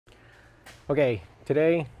Okay,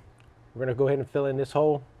 today we're gonna go ahead and fill in this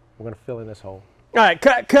hole. We're gonna fill in this hole. All right,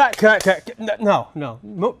 cut.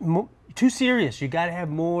 No. Too serious. You gotta have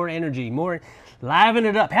more energy, more, liven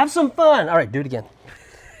it up. Have some fun. All right, do it again.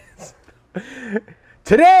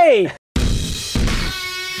 Today!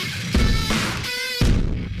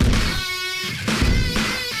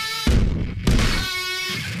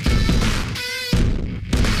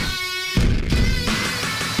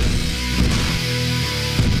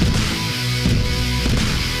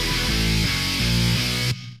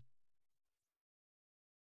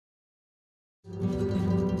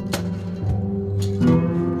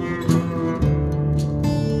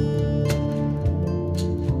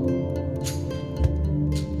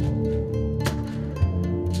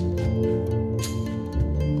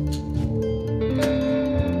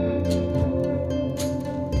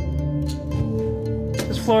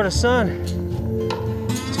 Florida sun.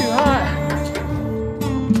 It's too hot.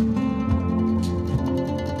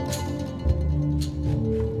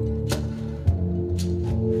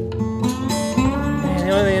 Man,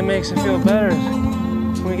 the only thing that makes it feel better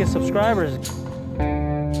is when we get subscribers.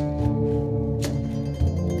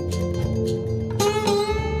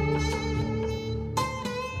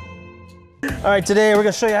 All right, today we're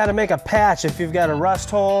gonna show you how to make a patch if you've got a rust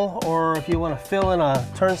hole or if you want to fill in a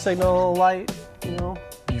turn signal light, you know.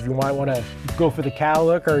 If you might want to go for the cow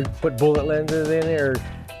look or put bullet lenses in it or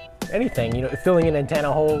anything, you know, filling an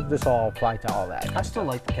antenna hole, this all apply to all that. I still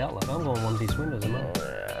like the cow look. I'm going one-piece windows in mine. Oh,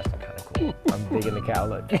 yeah, that's kind of cool. I'm digging the cow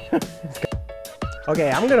look. Okay,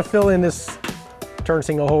 I'm gonna fill in this turn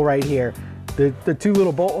signal hole right here. The two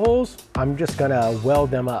little bolt holes, I'm just gonna weld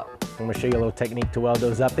them up. I'm gonna show you a little technique to weld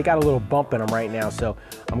those up. They got a little bump in them right now, so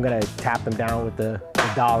I'm gonna tap them down with the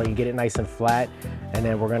dolly and get it nice and flat, and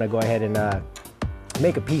then we're gonna go ahead and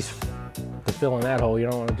make a piece to fill in that hole. You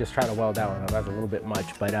don't want to just try to weld that one up. That's a little bit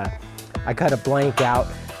much, but I cut a blank out,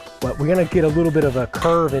 but we're gonna get a little bit of a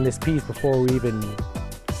curve in this piece before we even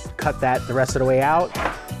cut that the rest of the way out.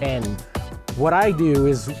 And what I do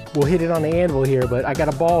is we'll hit it on the anvil here, but I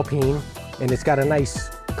got a ball peen and it's got a nice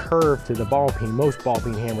curve to the ball peen. Most ball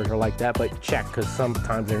peen hammers are like that, but check, because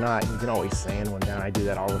sometimes they're not. You can always sand one down. I do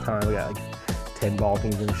that all the time. We got like 10 ball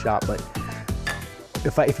peens in the shop, but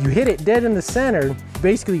if you hit it dead in the center,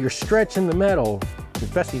 basically you're stretching the metal,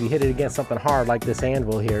 especially if you hit it against something hard like this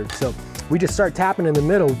anvil here. So we just start tapping in the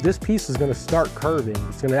middle. This piece is gonna start curving.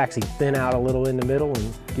 It's gonna actually thin out a little in the middle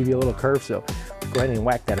and give you a little curve. So go ahead and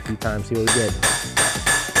whack that a few times, see what we get.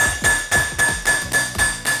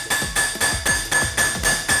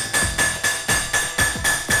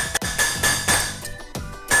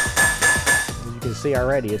 As you can see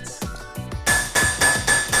already, it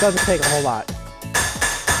doesn't take a whole lot.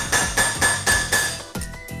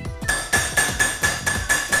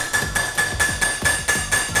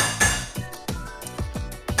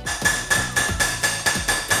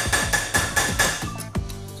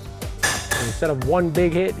 Instead of one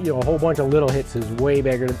big hit, you know, a whole bunch of little hits is way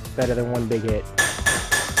better than one big hit.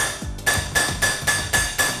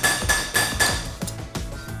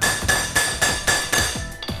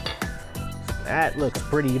 That looks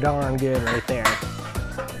pretty darn good right there.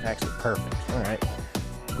 Actually perfect. All right,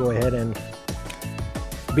 go ahead and,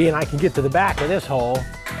 being I can get to the back of this hole,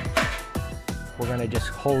 we're gonna just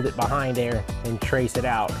hold it behind there and trace it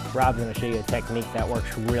out. Rob's gonna show you a technique that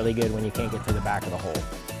works really good when you can't get to the back of the hole.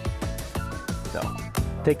 So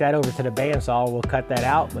take that over to the bandsaw, we'll cut that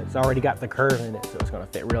out, but it's already got the curve in it, so it's gonna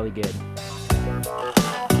fit really good.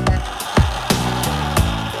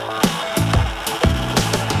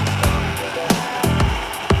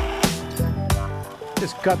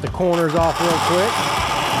 Just cut the corners off real quick.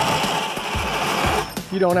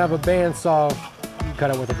 If you don't have a bandsaw, you can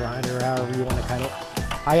cut it with a grinder or however you wanna cut it.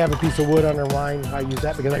 I have a piece of wood under mine. I use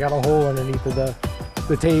that because I got a hole underneath of the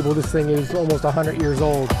table. This thing is almost 100 years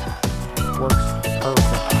old. Works perfect.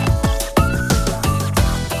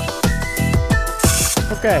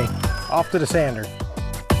 Okay, off to the sander.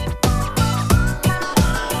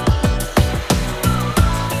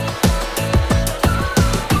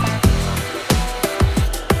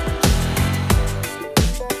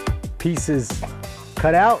 Pieces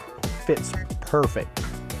cut out, fits perfect.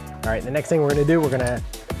 All right, the next thing we're gonna do, we're gonna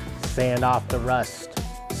sand off the rust.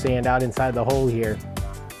 Sand out inside the hole here.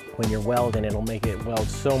 When you're welding, it'll make it weld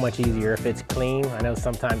so much easier if it's clean. I know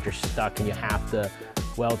sometimes you're stuck and you have to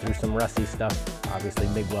weld through some rusty stuff. Obviously,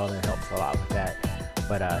 MIG welding helps a lot with that.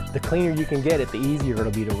 But the cleaner you can get it, the easier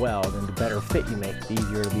it'll be to weld, and the better fit you make, the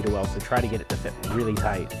easier it'll be to weld. So try to get it to fit really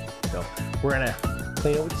tight. So we're gonna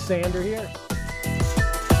clean it with the sander here.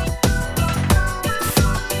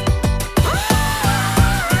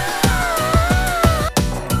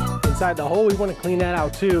 inside the hole, we want to clean that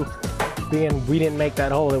out too. Being we didn't make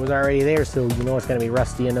that hole, it was already there, so you know it's going to be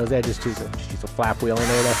rusty in those edges too. So just use a flap wheel in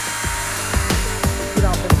there to get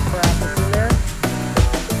off any crap that's in there.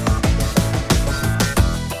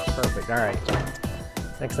 Perfect. All right.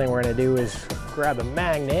 Next thing we're going to do is grab a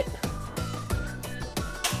magnet,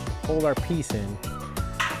 hold our piece in.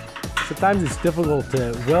 Sometimes it's difficult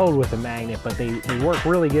to weld with a magnet, but they work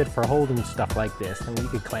really good for holding stuff like this. I mean, you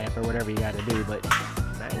could clamp or whatever you got to do, but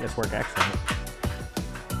magnets work excellent.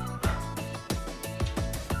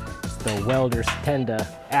 The welders tend to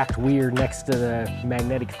act weird next to the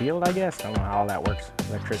magnetic field, I guess. I don't know how all that works.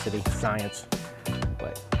 Electricity, science.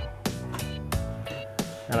 But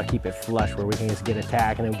that'll keep it flush where we can just get a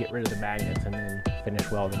tack and then get rid of the magnets and then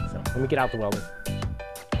finish welding. So let me get out the welder.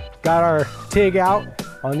 Got our TIG out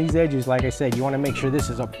on these edges. Like I said, you want to make sure this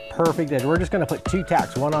is a perfect edge. We're just going to put 2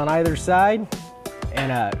 tacks, one on either side.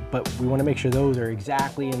 And but we want to make sure those are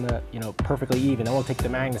exactly in the, you know, perfectly even. Then we'll take the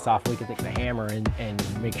magnets off. We can take the hammer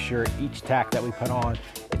and make sure each tack that we put on,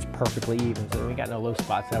 it's perfectly even. So we got no low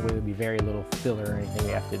spots. That way there'll be very little filler or anything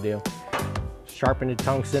we have to do. Sharpen the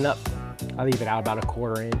tungsten up. I'll leave it out about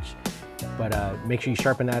 1/4 inch. But make sure you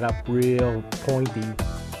sharpen that up real pointy,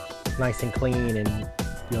 nice and clean, and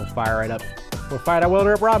you'll fire it up. We'll fire that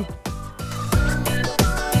welder up, Rob.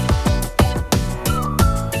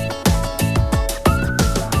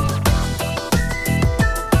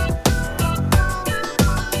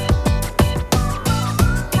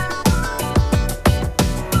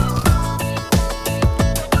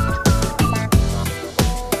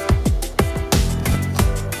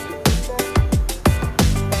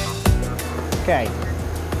 Okay,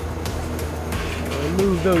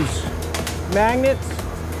 remove those magnets.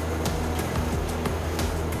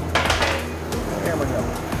 There we go.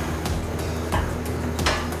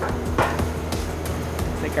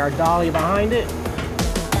 Take our dolly behind it.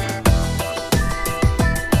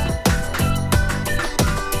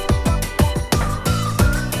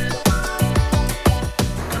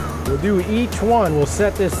 We'll do each one, we'll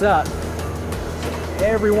set this up.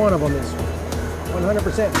 Every one of them is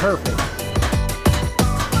 100% perfect.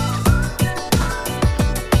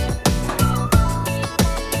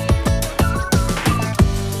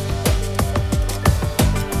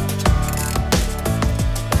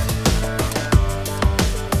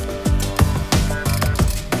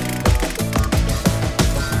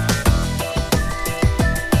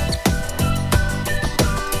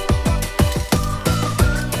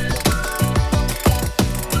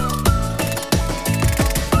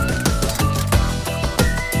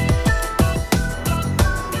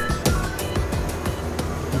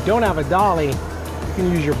 Don't have a dolly, you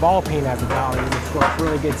can use your ball peen as a dolly, which works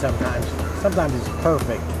really good sometimes. Sometimes it's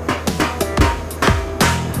perfect.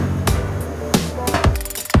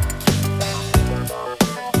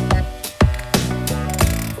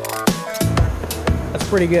 That's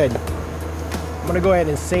pretty good. I'm gonna go ahead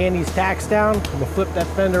and sand these tacks down. I'm gonna flip that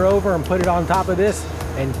fender over and put it on top of this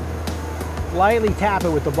and lightly tap it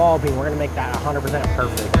with the ball peen. We're gonna make that 100%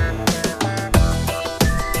 perfect.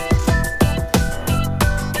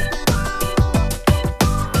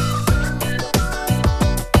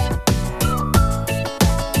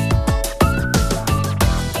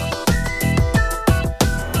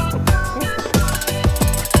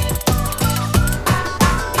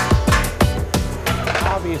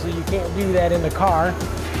 Obviously you can't do that in the car,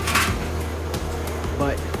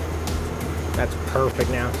 but that's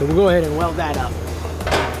perfect now. So we'll go ahead and weld that up.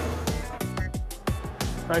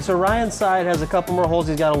 All right, so Ryan's side has a couple more holes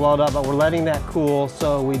he's got to weld up, but we're letting that cool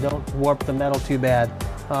so we don't warp the metal too bad.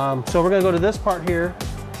 So we're going to go to this part here,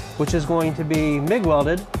 which is going to be MIG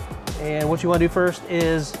welded. And what you want to do first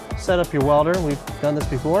is set up your welder. We've done this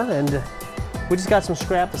before, and we just got some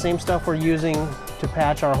scrap, the same stuff we're using to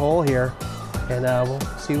patch our hole here. And we'll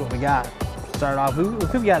see what we got. Start off, we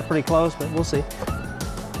could got it pretty close, but we'll see.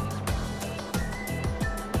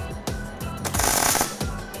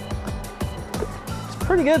 It's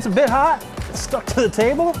pretty good, it's a bit hot. It's stuck to the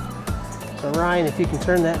table. So Ryan, if you can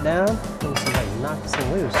turn that down, let me see if I can knock this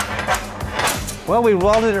thing loose. Well, we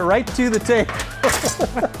welded it right to the table.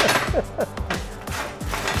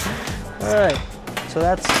 All right, so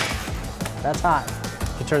that's hot.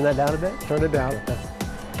 Can you turn that down a bit? Turn it down. Okay.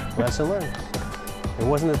 Lesson learned. It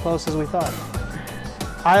wasn't as close as we thought.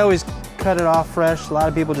 I always cut it off fresh. A lot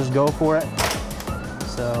of people just go for it.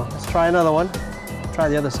 So let's try another one. Try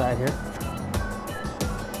the other side here.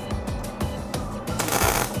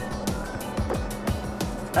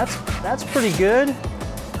 That's pretty good.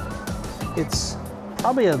 It's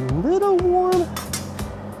probably a little warm.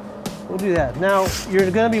 We'll do that. Now, you're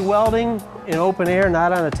gonna be welding in open air,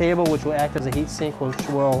 not on a table, which will act as a heat sink, which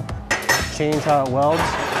will change how it welds.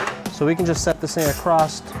 So we can just set this thing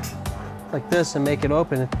across like this and make it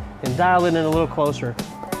open and dial it in a little closer.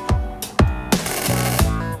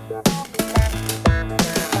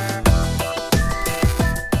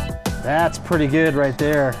 That's pretty good right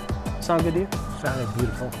there. Sound good to you? Sounded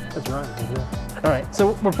beautiful. That's right. Yeah. All right,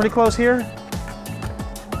 so we're pretty close here.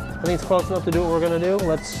 I think it's close enough to do what we're gonna do.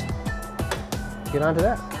 Let's get on to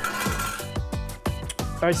that.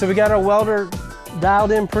 All right, so we got our welder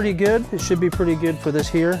dialed in pretty good. It should be pretty good for this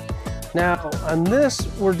here. Now, on this,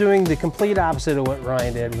 we're doing the complete opposite of what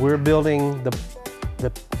Ryan did. We're building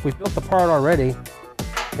we built the part already,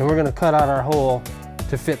 and we're gonna cut out our hole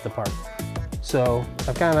to fit the part. So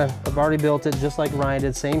I've already built it just like Ryan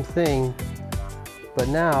did, same thing. But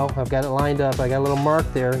now I've got it lined up. I got a little mark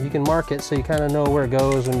there. You can mark it so you kind of know where it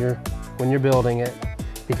goes when you're building it,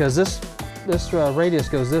 because this radius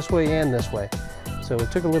goes this way and this way. So it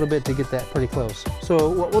took a little bit to get that pretty close. So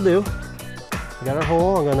what we'll do, we got our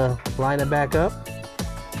hole. I'm gonna line it back up,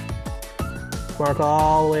 mark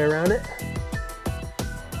all the way around it.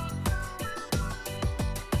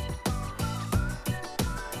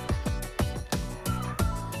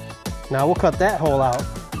 Now we'll cut that hole out,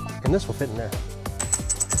 and this will fit in there.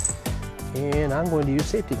 And I'm going to use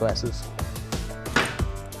safety glasses.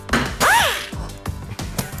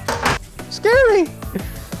 Scary!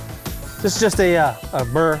 This is just a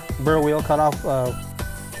burr wheel cut off.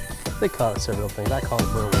 They call it several things. I call it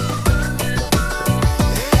burr wheel.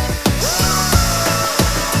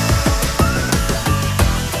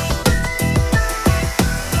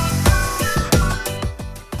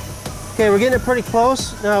 Okay, we're getting it pretty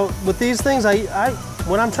close. Now, with these things,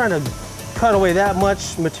 when I'm trying to cut away that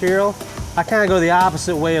much material, I kind of go the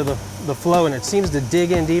opposite way of the flow, and it seems to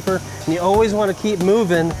dig in deeper. And you always want to keep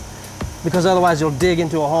moving, because otherwise you'll dig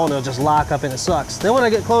into a hole and it'll just lock up and it sucks. Then when I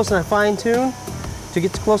get close and I fine tune to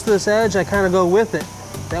get close to this edge, I kind of go with it.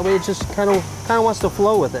 That way it just kind of wants to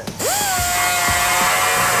flow with it.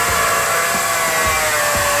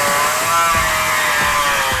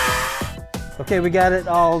 Okay, we got it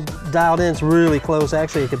all dialed in. It's really close.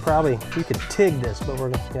 Actually, you could TIG this, but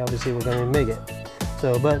obviously we're going to MIG it.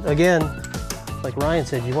 So, but again, like Ryan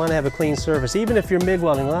said, you want to have a clean surface. Even if you're MIG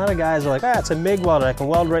welding, a lot of guys are like, it's a MIG welder, I can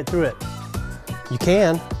weld right through it. You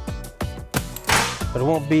can, but it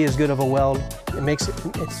won't be as good of a weld. It makes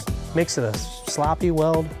it a sloppy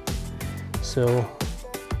weld. So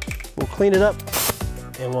we'll clean it up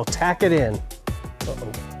and we'll tack it in.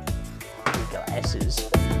 Uh-oh, glasses.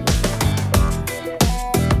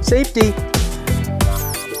 Safety.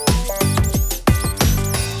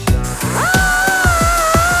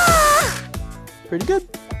 Pretty good.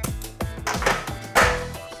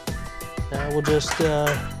 Now we'll just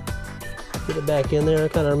get it back in there. I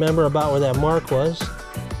kind of remember about where that mark was.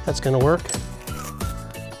 That's going to work.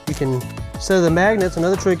 You can, instead of the magnets,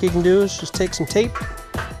 another trick you can do is just take some tape,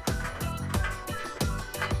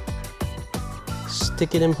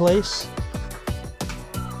 stick it in place.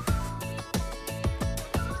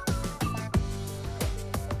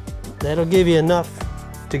 That'll give you enough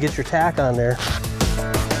to get your tack on there.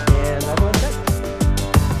 And I'll go ahead and check.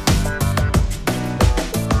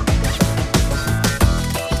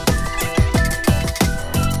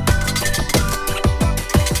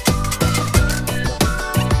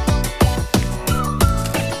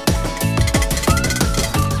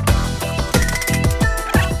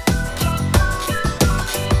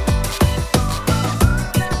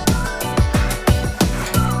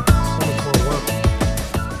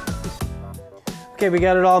 Okay, we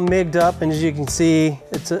got it all MIG'd up, and as you can see,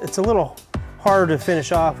 it's a little harder to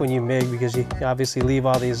finish off when you MIG, because you obviously leave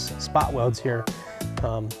all these spot welds here.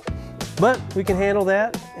 But we can handle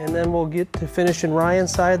that, and then we'll get to finishing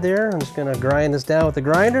Ryan's side there. I'm just gonna grind this down with the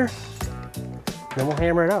grinder, then we'll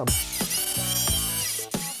hammer it out.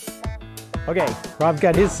 Okay, Rob's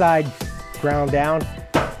got his side ground down.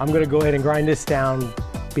 I'm gonna go ahead and grind this down.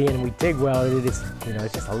 Being we TIG welded, it's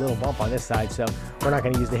just a little bump on this side, so we're not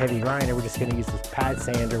going to use the heavy grinder. We're just going to use this pad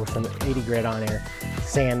sander with some 80 grit on there,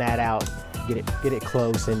 sand that out, get it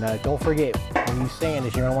close, and don't forget, when you sand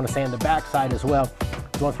this, you're going to want to sand the back side as well.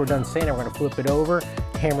 So once we're done sanding, we're going to flip it over,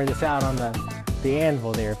 hammer this out on the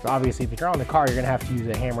anvil there. Obviously, if you're on the car, you're going to have to use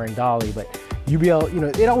a hammer and dolly, but you'll be able,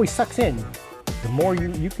 it always sucks in. The more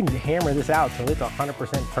you can hammer this out till it's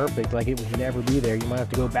 100% perfect, like it would never be there. You might have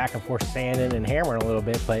to go back and forth sanding and hammering a little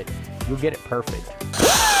bit, but you'll get it perfect.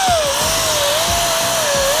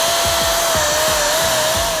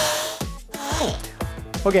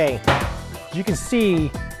 Okay, you can see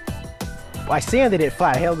I sanded it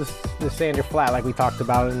flat. I held the sander flat like we talked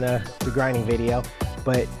about in the grinding video,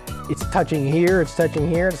 but it's touching here,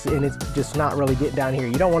 and it's just not really getting down here.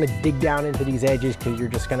 You don't want to dig down into these edges because you're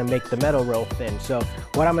just going to make the metal real thin. So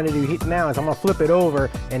what I'm going to do now is I'm going to flip it over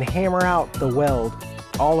and hammer out the weld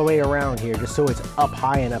all the way around here, just so it's up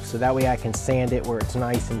high enough, so that way I can sand it where it's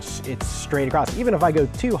nice and it's straight across. Even if I go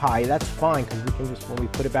too high, that's fine, because we can just, when we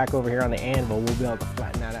put it back over here on the anvil, we'll be able to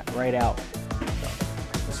flatten that right out.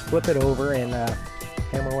 So just flip it over and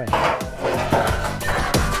hammer away.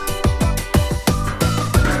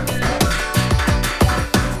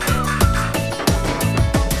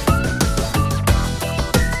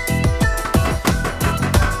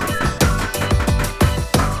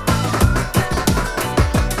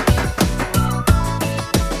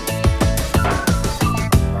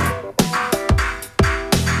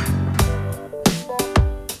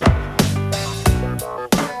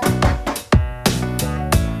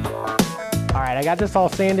 I got this all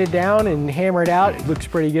sanded down and hammered out. It looks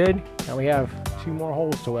pretty good. Now we have 2 more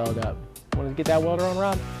holes to weld up. Want to get that welder on,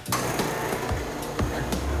 Rob?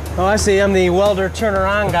 Oh, I see. I'm the welder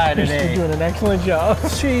turnaround guy today. You're doing an excellent job.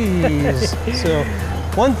 Jeez. So,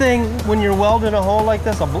 one thing when you're welding a hole like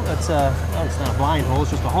this, it's not a blind hole. It's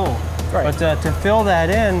just a hole. Right. But to fill that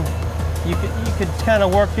in, you could kind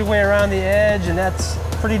of work your way around the edge, and that's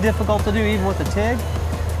pretty difficult to do even with a TIG.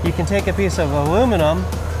 You can take a piece of aluminum.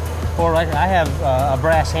 Or I have a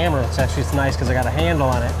brass hammer. It's nice because I got a handle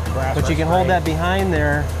on it. But you can hold that behind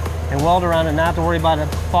there and weld around it, not to worry about it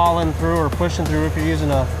falling through or pushing through if you're using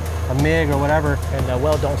a MIG or whatever. And the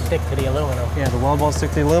weld don't stick to the aluminum. Yeah, the weld won't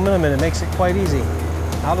stick to the aluminum, and it makes it quite easy.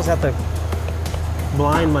 I'll just have to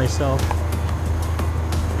blind myself.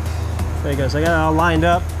 There you go. So I got it all lined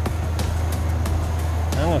up.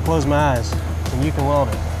 I'm going to close my eyes, and you can weld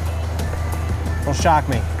it. Don't shock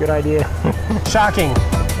me. Good idea. Shocking.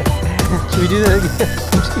 Should we do that again?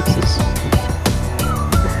 Jesus.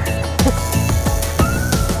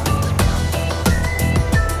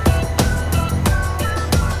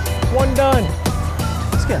 One done.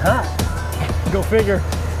 It's getting hot. Go figure.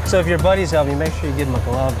 So if your buddies help you, make sure you give them a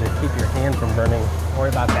glove to keep your hand from burning. Don't worry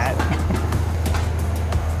about that.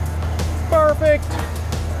 Perfect.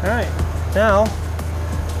 All right. Now,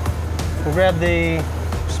 we'll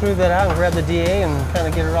smooth that out and grab the DA and kind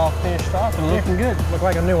of get it all finished off and looking good. Look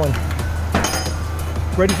like a new one.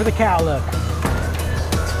 Ready for the cow look.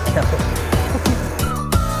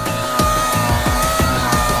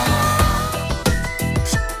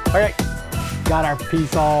 Okay, got our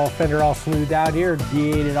piece all, fender all smoothed out here,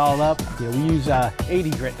 DA'd it all up. You know, we use 80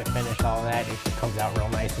 grit to finish all that. It comes out real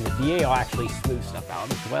nice, and the DA will actually smooth stuff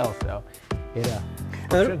out as well. So it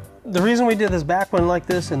the reason we did this back one like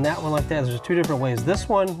this and that one like that is there's 2 different ways. This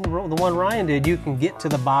one, the one Ryan did, you can get to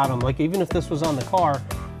the bottom. Like even if this was on the car,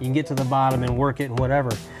 you can get to the bottom and work it and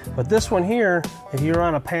whatever. But this one here, if you're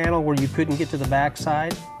on a panel where you couldn't get to the back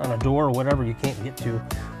side, on a door or whatever you can't get to,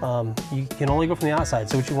 you can only go from the outside.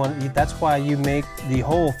 So what you want, that's why you make the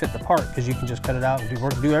hole fit the part, because you can just cut it out and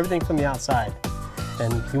do everything from the outside.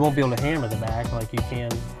 And you won't be able to hammer the back like you can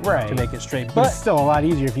to make it straight. But it's still a lot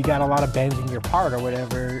easier if you got a lot of bends in your part or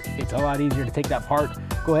whatever. It's a lot easier to take that part,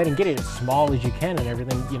 go ahead and get it as small as you can and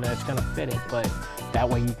everything, you know, it's gonna fit it. But that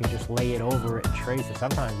way you can just lay it over it and trace it.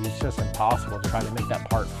 Sometimes it's just impossible to try to make that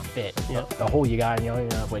part fit. Yep. The hole you got, you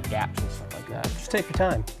know, with gaps and stuff like that. Just take your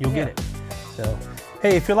time, you'll get it. So,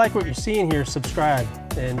 hey, if you like what you're seeing here, subscribe.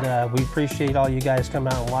 And we appreciate all you guys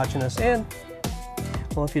coming out and watching us. And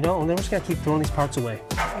well, if you don't, then we're just gonna keep throwing these parts away.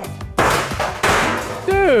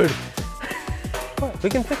 Dude! What? We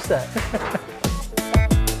can fix that.